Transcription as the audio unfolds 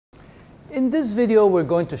In this video, we're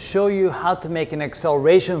going to show you how to make an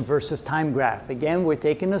acceleration versus time graph. Again, we're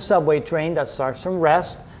taking a subway train that starts from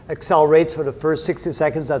rest, accelerates for the first 60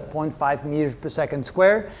 seconds at 0.5 meters per second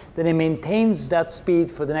square, then it maintains that speed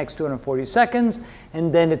for the next 240 seconds,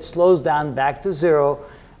 and then it slows down back to zero,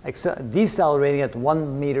 decelerating at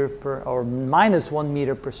 1 meter per, or minus 1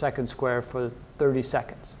 meter per second square for 30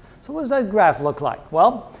 seconds. So what does that graph look like?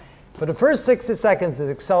 Well, for the first 60 seconds, it's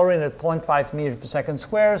accelerating at 0.5 meters per second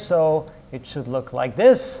square, so it should look like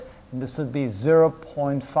this, and this would be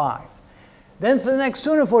 0.5. Then for the next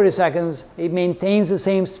 240 seconds, it maintains the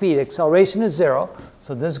same speed. Acceleration is 0,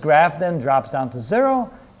 so this graph then drops down to 0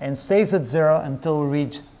 and stays at 0 until we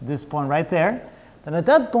reach this point right there. Then at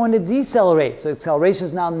that point, it decelerates. So acceleration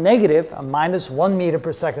is now negative, a minus 1 meter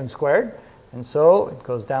per second squared. And so it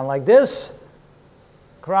goes down like this,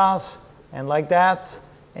 across, and like that.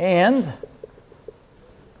 And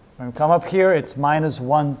when we come up here, it's minus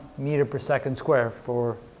 1 meter per second square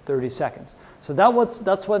for 30 seconds. So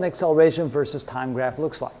that's what an acceleration versus time graph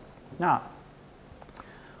looks like. Now,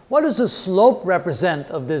 what does the slope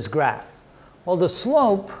represent of this graph? Well, the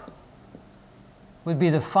slope would be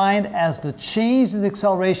defined as the change in the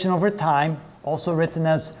acceleration over time, also written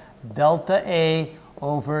as delta A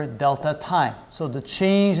over delta time. So the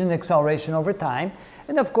change in the acceleration over time.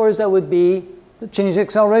 And of course, that would be the change in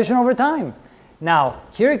acceleration over time. Now,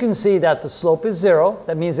 here you can see that the slope is 0.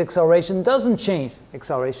 That means acceleration doesn't change.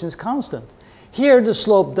 Acceleration is constant. Here, the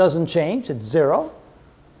slope doesn't change. It's 0.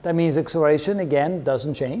 That means acceleration, again,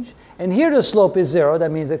 doesn't change. And here, the slope is 0. That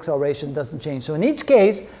means acceleration doesn't change. So in each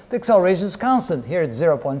case, the acceleration is constant. Here, it's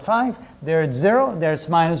 0.5. There, it's 0. There, it's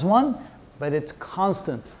minus 1. But it's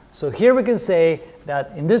constant. So here, we can say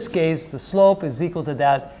that in this case, the slope is equal to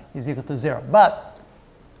that is equal to 0. But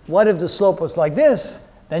what if the slope was like this?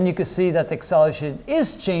 Then you could see that the acceleration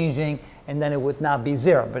is changing, and then it would not be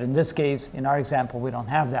 0. But in this case, in our example, we don't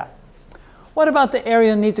have that. What about the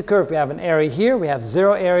area underneath the curve? We have an area here, we have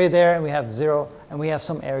 0 area there, and we have 0, and we have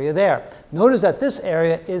some area there. Notice that this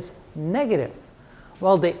area is negative.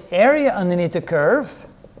 Well, the area underneath the curve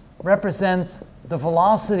represents the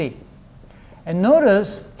velocity. And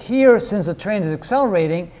notice here, since the train is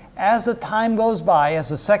accelerating, as the time goes by, as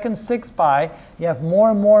the seconds tick by, you have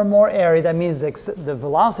more and more and more area. That means the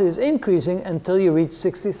velocity is increasing until you reach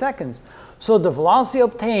 60 seconds. So the velocity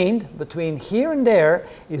obtained between here and there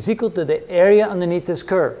is equal to the area underneath this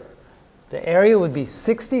curve. The area would be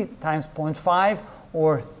 60 times 0.5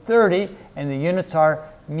 or 30, and the units are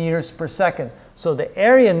meters per second. So the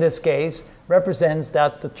area in this case represents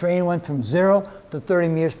that the train went from 0 to 30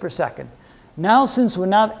 meters per second. Now, since we're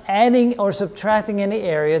not adding or subtracting any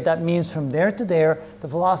area, that means from there to there, the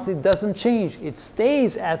velocity doesn't change. It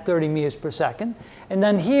stays at 30 meters per second. And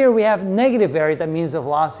then here we have negative area. That means the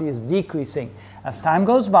velocity is decreasing. As time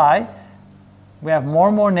goes by, we have more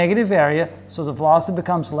and more negative area, so the velocity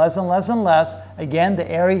becomes less and less and less. Again,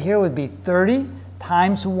 the area here would be 30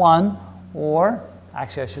 times 1, or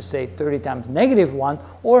actually I should say 30 times negative 1,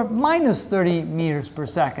 or minus 30 meters per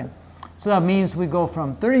second. So that means we go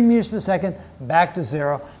from 30 meters per second back to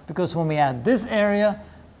 0, because when we add this area,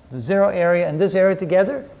 the 0 area, and this area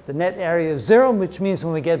together, the net area is 0, which means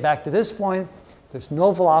when we get back to this point, there's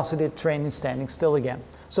no velocity, the train is standing still again.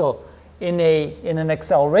 So in an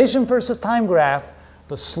acceleration versus time graph,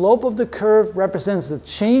 the slope of the curve represents the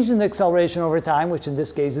change in the acceleration over time, which in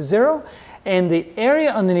this case is 0, and the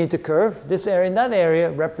area underneath the curve, this area and that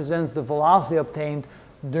area, represents the velocity obtained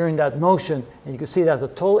during that motion. And you can see that the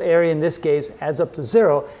total area in this case adds up to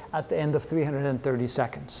 0 at the end of 330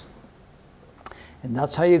 seconds. And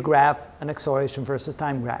that's how you graph an acceleration versus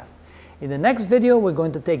time graph. In the next video, we're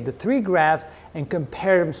going to take the 3 graphs and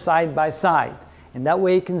compare them side by side. And that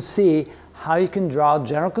way you can see how you can draw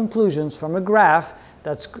general conclusions from a graph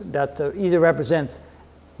that either represents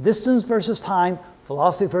distance versus time,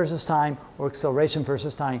 velocity versus time, or acceleration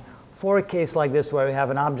versus time for a case like this where we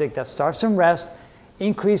have an object that starts from rest,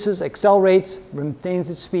 increases, accelerates, maintains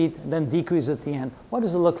its speed, and then decreases at the end. What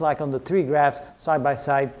does it look like on the 3 graphs side by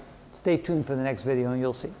side? Stay tuned for the next video and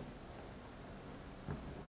you'll see.